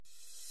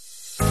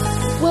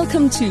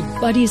Welcome to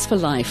Buddies for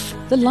Life,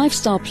 the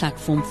lifestyle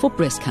platform for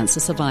breast cancer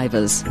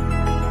survivors.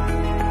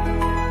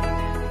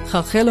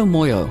 Kgaugelo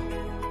Moyo,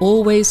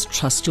 Always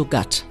Trust Your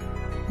Gut,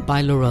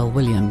 by Laurel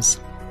Williams.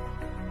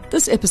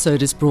 This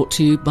episode is brought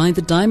to you by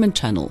the Diamond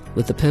Channel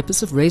with the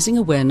purpose of raising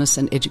awareness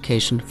and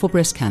education for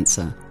breast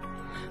cancer.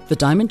 The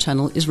Diamond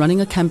Channel is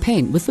running a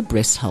campaign with the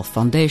Breast Health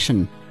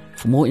Foundation.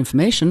 For more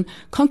information,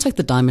 contact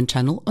the Diamond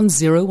Channel on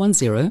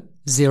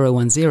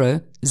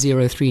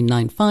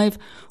 010-010-0395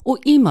 or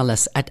email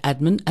us at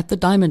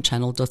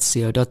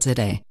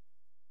admin@thediamondchannel.co.za.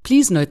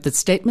 Please note that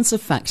statements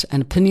of fact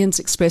and opinions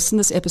expressed in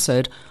this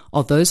episode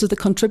are those of the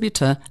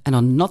contributor and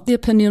are not the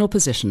opinion or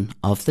position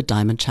of the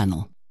Diamond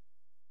Channel.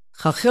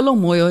 Kgaugelo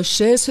Moyo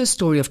shares her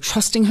story of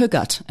trusting her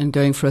gut and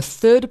going for a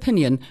third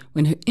opinion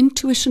when her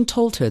intuition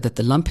told her that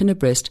the lump in her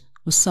breast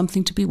was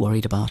something to be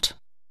worried about.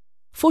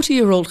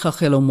 40-year-old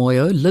Kgaugelo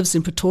Moyo lives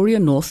in Pretoria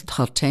North,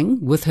 Gauteng,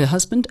 with her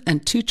husband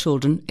and two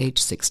children aged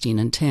 16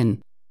 and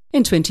 10.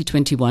 In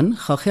 2021,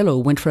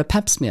 Kgaugelo went for a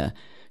pap smear.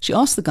 She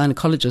asked the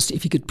gynecologist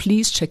if he could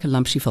please check a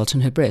lump she felt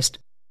in her breast.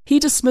 He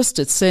dismissed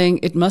it, saying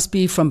it must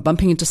be from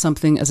bumping into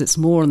something as it's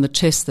more on the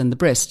chest than the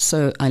breast,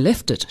 so I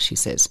left it, she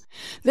says.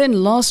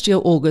 Then last year,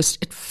 August,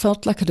 it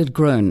felt like it had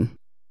grown.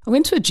 I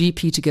went to a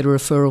GP to get a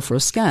referral for a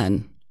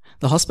scan.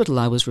 The hospital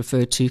I was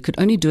referred to could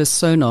only do a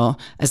sonar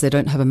as they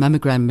don't have a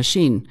mammogram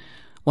machine.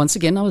 Once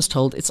again, I was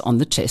told it's on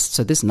the chest,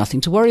 so there's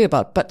nothing to worry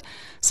about. But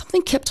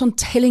something kept on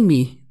telling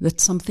me that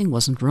something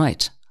wasn't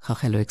right,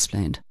 Kgaugelo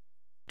explained.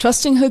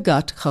 Trusting her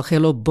gut,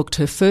 Kgaugelo booked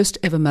her first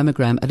ever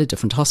mammogram at a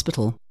different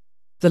hospital.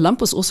 The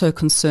lump was also a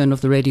concern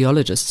of the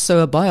radiologist, so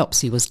a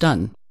biopsy was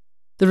done.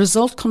 The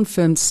result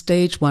confirmed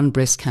stage 1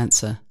 breast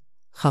cancer.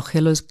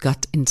 Kgaugelo's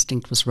gut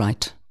instinct was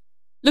right.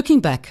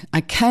 Looking back,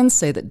 I can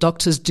say that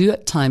doctors do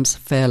at times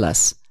fail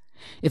us.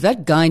 If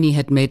that gynae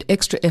had made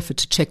extra effort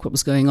to check what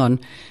was going on,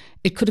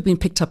 it could have been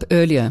picked up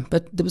earlier,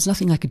 but there was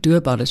nothing I could do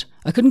about it.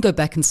 I couldn't go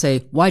back and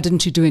say, why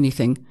didn't you do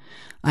anything?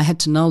 I had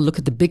to now look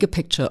at the bigger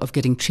picture of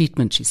getting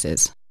treatment, she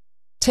says.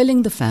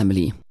 Telling the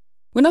family.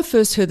 When I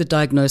first heard the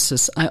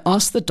diagnosis, I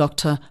asked the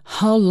doctor,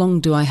 how long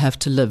do I have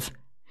to live?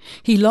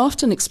 He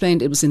laughed and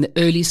explained it was in the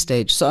early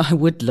stage, so I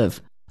would live.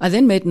 I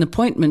then made an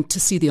appointment to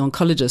see the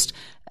oncologist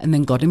and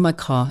then got in my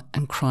car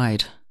and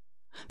cried.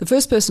 The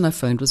first person I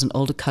phoned was an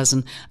older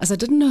cousin, as I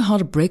didn't know how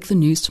to break the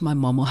news to my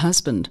mom or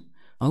husband.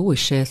 I always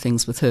share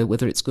things with her,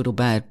 whether it's good or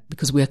bad,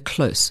 because we are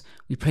close.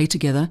 We pray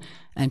together,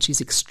 and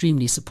she's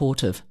extremely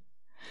supportive.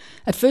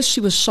 At first she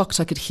was shocked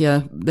I could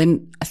hear,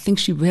 then I think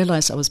she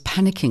realized I was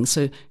panicking,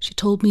 so she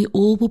told me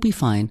all will be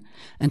fine,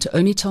 and to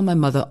only tell my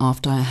mother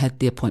after I had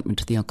the appointment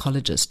to the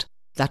oncologist.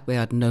 That way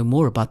I'd know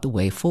more about the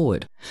way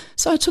forward.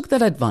 So I took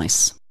that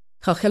advice.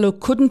 Kgaugelo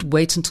couldn't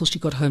wait until she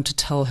got home to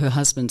tell her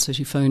husband, so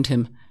she phoned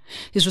him.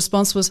 His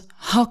response was,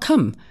 how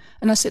come?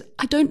 And I said,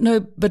 I don't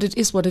know, but it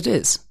is what it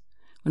is.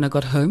 When I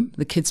got home,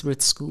 the kids were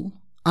at school.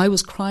 I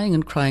was crying,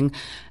 and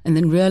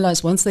then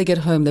realized once they get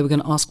home, they were going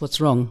to ask what's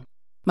wrong.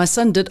 My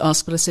son did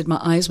ask, but I said my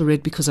eyes were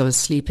red because I was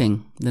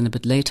sleeping. Then a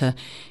bit later,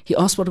 he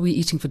asked what are we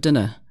eating for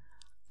dinner.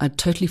 I'd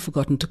totally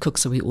forgotten to cook,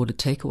 so we ordered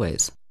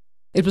takeaways.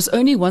 It was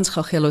only once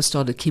Kgaugelo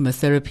started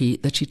chemotherapy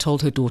that she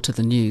told her daughter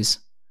the news.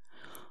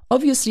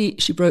 Obviously,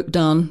 she broke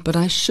down, but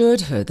I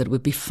assured her that it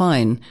would be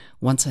fine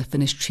once I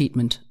finished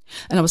treatment.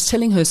 And I was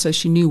telling her so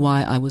she knew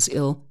why I was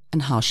ill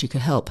and how she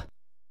could help.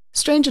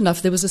 Strange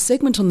enough, there was a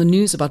segment on the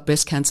news about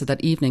breast cancer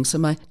that evening, so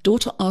my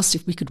daughter asked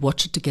if we could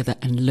watch it together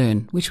and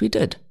learn, which we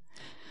did.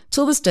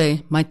 Till this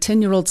day, my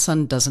 10-year-old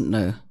son doesn't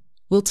know.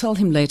 We'll tell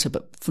him later,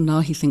 but for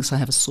now he thinks I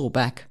have a sore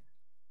back.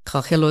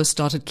 Kgaugelo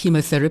started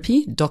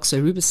chemotherapy,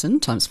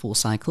 doxorubicin times 4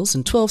 cycles,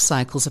 and 12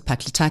 cycles of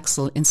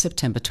paclitaxel in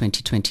September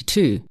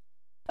 2022.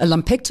 A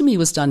lumpectomy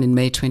was done in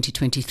May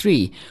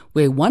 2023,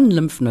 where one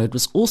lymph node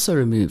was also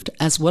removed,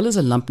 as well as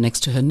a lump next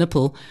to her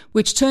nipple,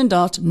 which turned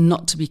out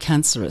not to be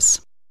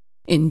cancerous.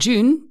 In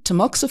June,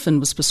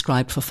 tamoxifen was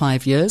prescribed for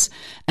 5 years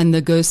and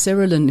the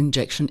goserelin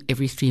injection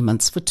every 3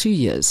 months for 2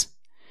 years.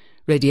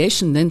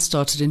 Radiation then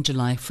started in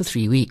July for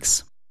 3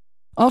 weeks.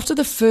 After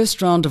the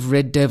first round of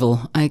Red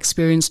Devil, I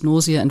experienced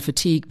nausea and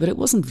fatigue, but it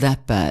wasn't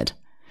that bad.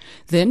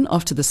 Then,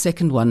 after the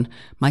second one,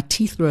 my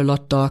teeth were a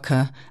lot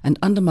darker, and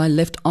under my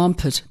left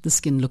armpit, the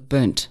skin looked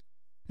burnt.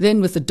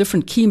 Then, with a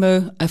different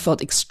chemo, I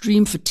felt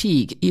extreme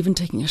fatigue. Even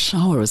taking a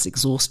shower was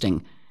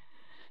exhausting.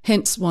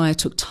 Hence why I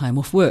took time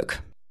off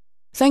work.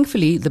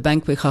 Thankfully, the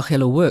bank where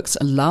Kgaugelo works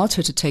allowed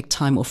her to take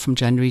time off from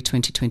January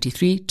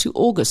 2023 to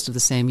August of the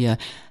same year,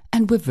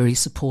 and were very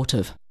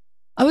supportive.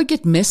 I would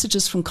get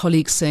messages from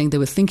colleagues saying they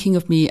were thinking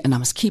of me and I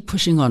must keep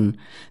pushing on.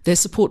 Their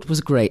support was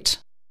great.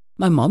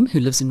 My mom, who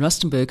lives in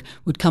Rustenburg,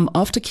 would come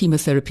after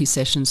chemotherapy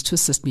sessions to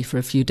assist me for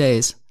a few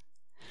days.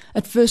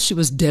 At first she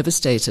was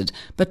devastated,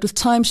 but with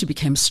time she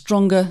became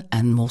stronger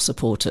and more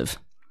supportive,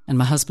 and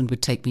my husband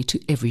would take me to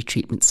every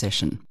treatment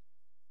session.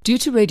 Due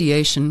to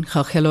radiation,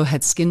 Kgaugelo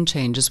had skin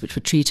changes which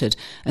were treated,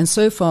 and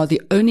so far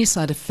the only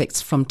side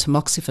effects from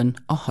tamoxifen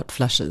are hot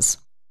flushes.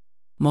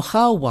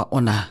 Mogawa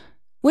ona.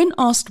 When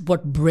asked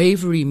what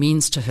bravery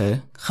means to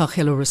her,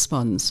 Kgaugelo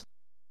responds,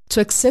 to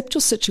accept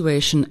your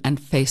situation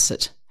and face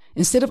it.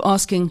 Instead of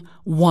asking,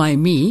 why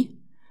me?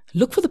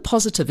 Look for the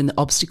positive in the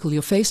obstacle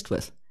you're faced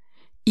with,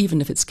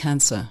 even if it's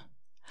cancer.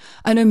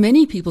 I know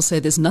many people say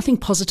there's nothing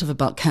positive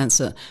about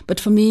cancer, but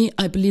for me,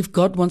 I believe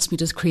God wants me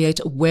to create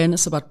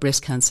awareness about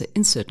breast cancer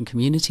in certain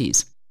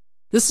communities.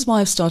 This is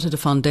why I've started a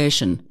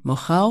foundation,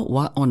 Mogao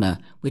wa Ona,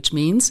 which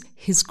means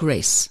His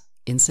Grace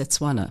in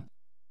Setswana.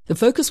 The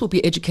focus will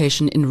be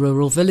education in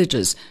rural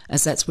villages,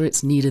 as that's where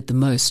it's needed the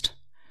most.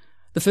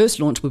 The first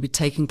launch will be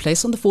taking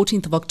place on the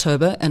 14th of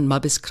October in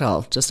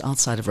Mabiskral, just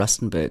outside of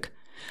Rustenburg.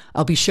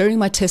 I'll be sharing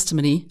my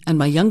testimony, and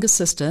my younger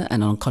sister,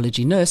 an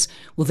oncology nurse,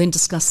 will then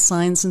discuss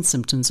signs and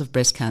symptoms of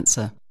breast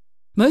cancer.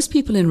 Most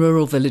people in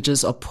rural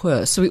villages are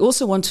poor, so we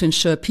also want to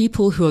ensure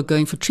people who are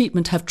going for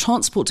treatment have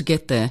transport to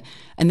get there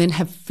and then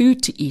have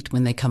food to eat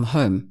when they come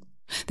home.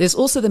 There's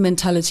also the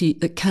mentality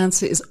that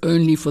cancer is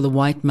only for the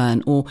white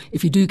man, or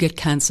if you do get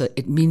cancer,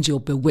 it means you're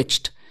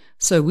bewitched.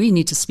 So we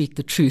need to speak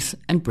the truth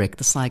and break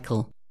the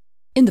cycle.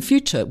 In the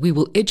future, we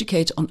will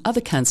educate on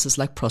other cancers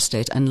like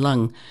prostate and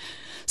lung.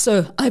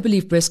 So I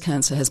believe breast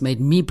cancer has made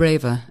me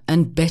braver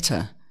and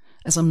better,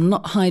 as I'm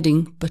not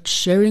hiding but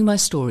sharing my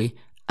story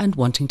and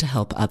wanting to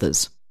help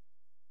others.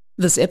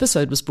 This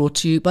episode was brought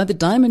to you by the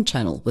Diamond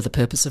Channel with the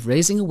purpose of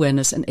raising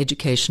awareness and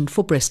education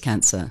for breast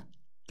cancer.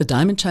 The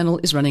Diamond Channel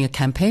is running a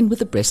campaign with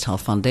the Breast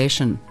Health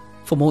Foundation.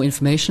 For more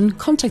information,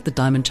 contact the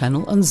Diamond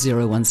Channel on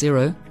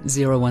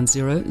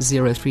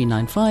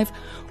 010-010-0395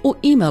 or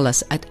email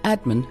us at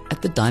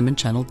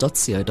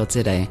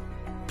admin@thediamondchannel.co.za.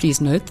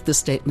 Please note that the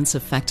statements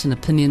of fact and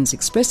opinions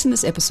expressed in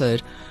this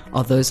episode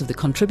are those of the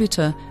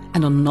contributor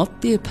and are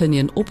not the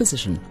opinion or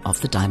position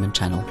of the Diamond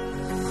Channel.